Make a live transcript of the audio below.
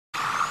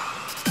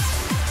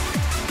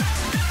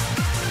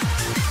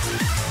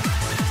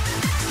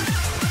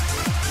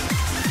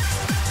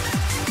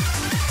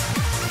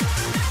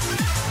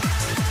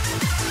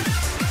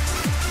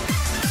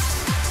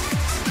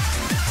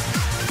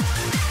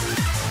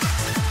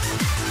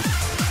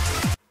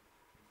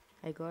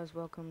Hey guys,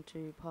 welcome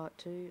to part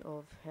 2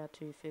 of how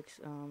to fix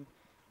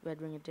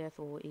red ring of death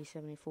or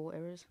E74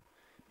 errors.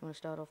 You want to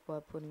start off by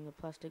putting the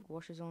plastic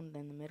washers on,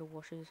 then the metal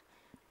washers,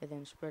 and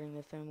then spreading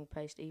the thermal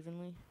paste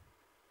evenly.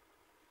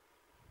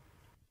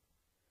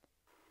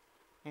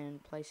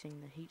 And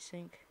placing the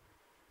heatsink,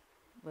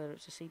 whether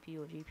it's a CPU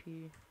or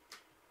GPU,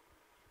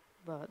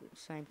 but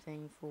same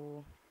thing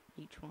for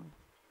each one.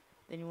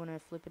 Then you want to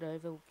flip it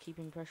over,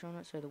 keeping pressure on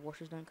it so the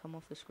washers don't come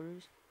off the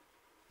screws.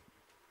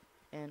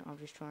 And I'm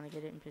just trying to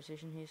get it in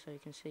position here so you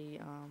can see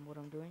what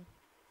I'm doing.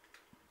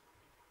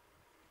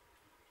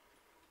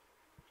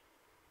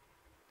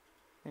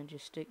 Then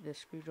just stick the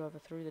screwdriver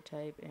through the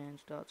tape and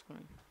start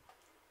screwing.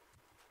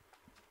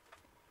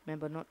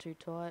 Remember, not too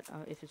tight.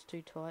 If it's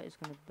too tight, it's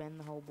going to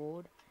bend the whole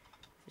board.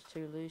 If it's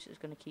too loose, it's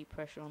going to keep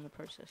pressure on the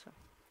processor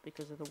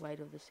because of the weight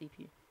of the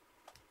CPU.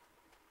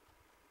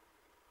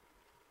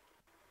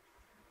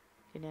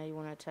 Okay, now you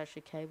want to attach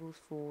the cables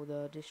for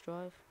the disk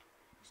drive.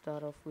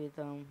 Start off with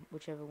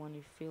whichever one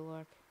you feel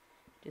like.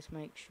 Just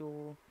make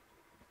sure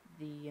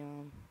the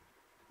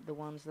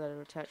ones that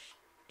are attached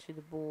to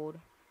the board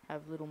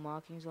have little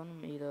markings on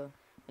them, either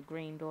a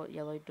green dot,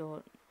 yellow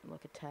dot,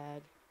 like a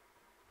tag,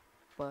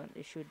 but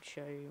it should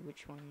show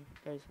which one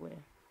goes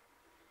where.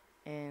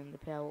 And the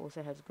power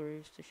also has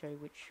grooves to show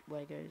which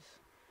way goes,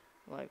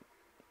 like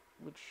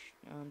which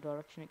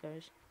direction it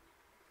goes.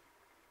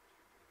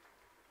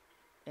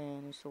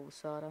 And install the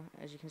solder.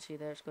 As you can see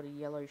there, it's got a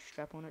yellow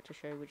strap on it to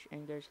show which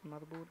end goes to the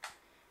motherboard.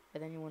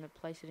 And then you want to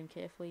place it in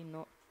carefully,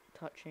 not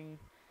touching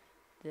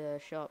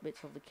the sharp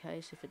bits of the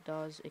case. If it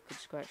does, it could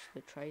scratch the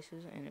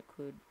traces and it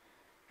could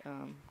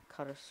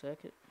cut a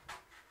circuit.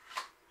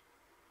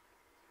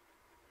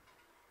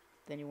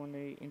 Then you want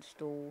to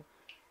install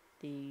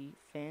the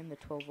fan, the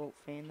 12 volt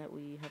fan that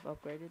we have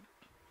upgraded.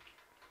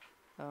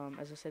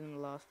 As I said in the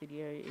last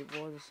video, it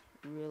was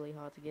really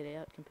hard to get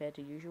out compared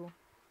to usual.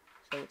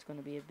 So it's going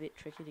to be a bit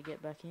tricky to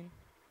get back in.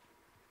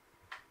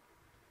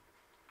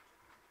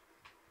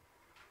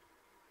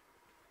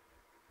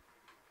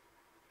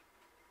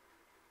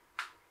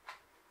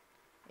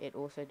 It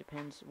also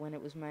depends when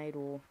it was made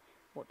or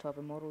what type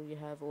of model you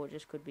have, or it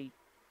just could be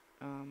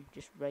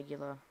just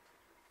regular.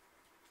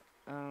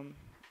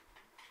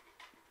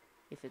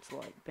 If it's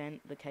like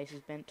bent, the case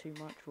is bent too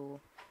much, or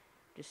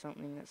just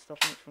something that's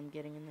stopping it from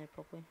getting in there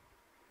properly.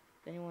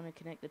 Then you want to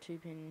connect the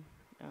 2-pin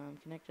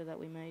connector that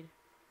we made.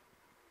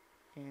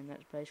 And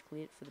that's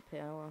basically it for the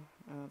power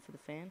for the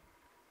fan.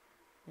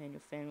 And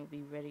your fan will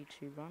be ready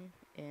to run.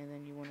 And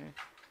then you want to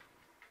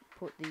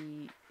put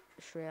the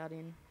shroud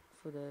in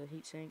for the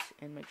heat sinks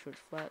and make sure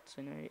it's flat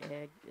so no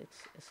air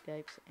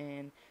escapes.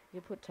 And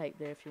you can put tape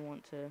there if you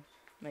want to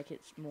make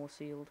it more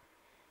sealed.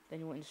 Then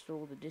you want to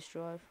install the disk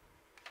drive,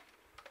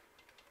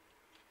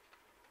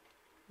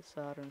 the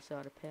solder and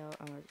solder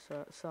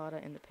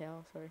and the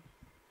power. Sorry.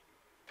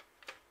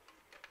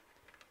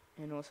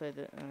 And also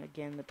the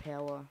again the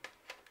power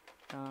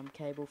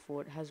cable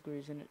for it has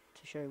grooves in it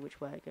to show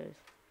which way it goes.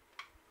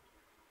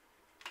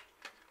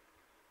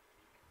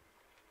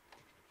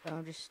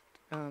 Just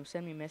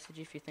send me a message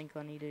if you think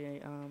I need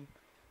to,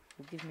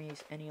 or give me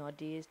any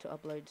ideas to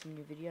upload some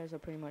new videos. I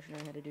pretty much know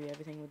how to do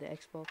everything with the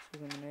Xbox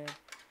because I'm a nerd,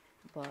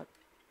 but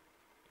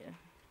yeah,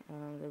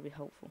 that'll be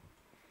helpful.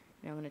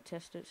 Now I'm going to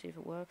test it, see if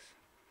it works.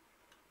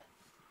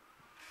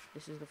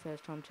 This is the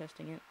first time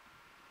testing it.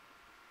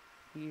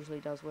 It usually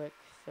does work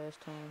first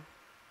time.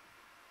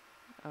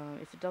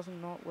 If it does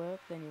not work,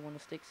 then you want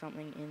to stick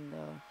something in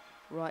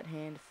the right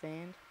hand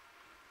fan.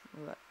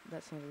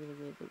 That sounds really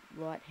weird, but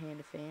right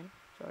hand fan,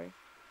 sorry.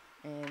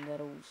 And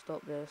that'll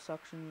stop the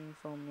suction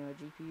from the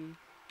GPU,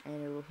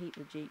 and it'll heat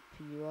the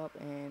GPU up,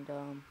 and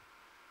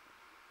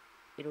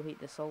it'll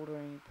heat the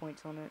soldering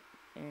points on it.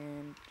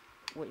 And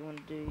what you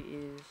want to do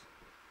is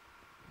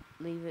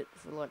leave it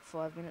for like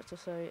 5 minutes or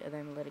so, and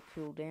then let it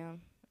cool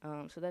down.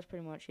 So that's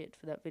pretty much it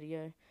for that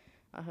video.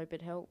 I hope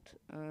it helped.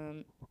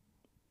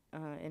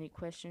 Any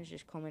questions,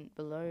 just comment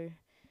below.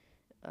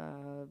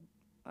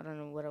 I don't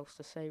know what else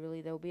to say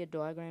really. There will be a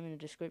diagram in the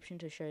description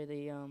to show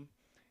the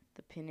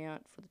pin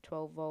out for the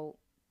 12 volt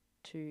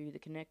to the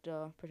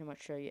connector, pretty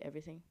much show you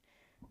everything.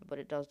 But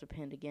it does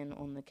depend again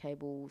on the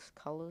cable's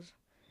colors,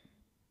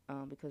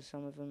 because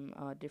some of them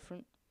are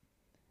different.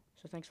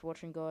 So thanks for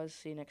watching guys,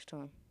 see you next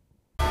time.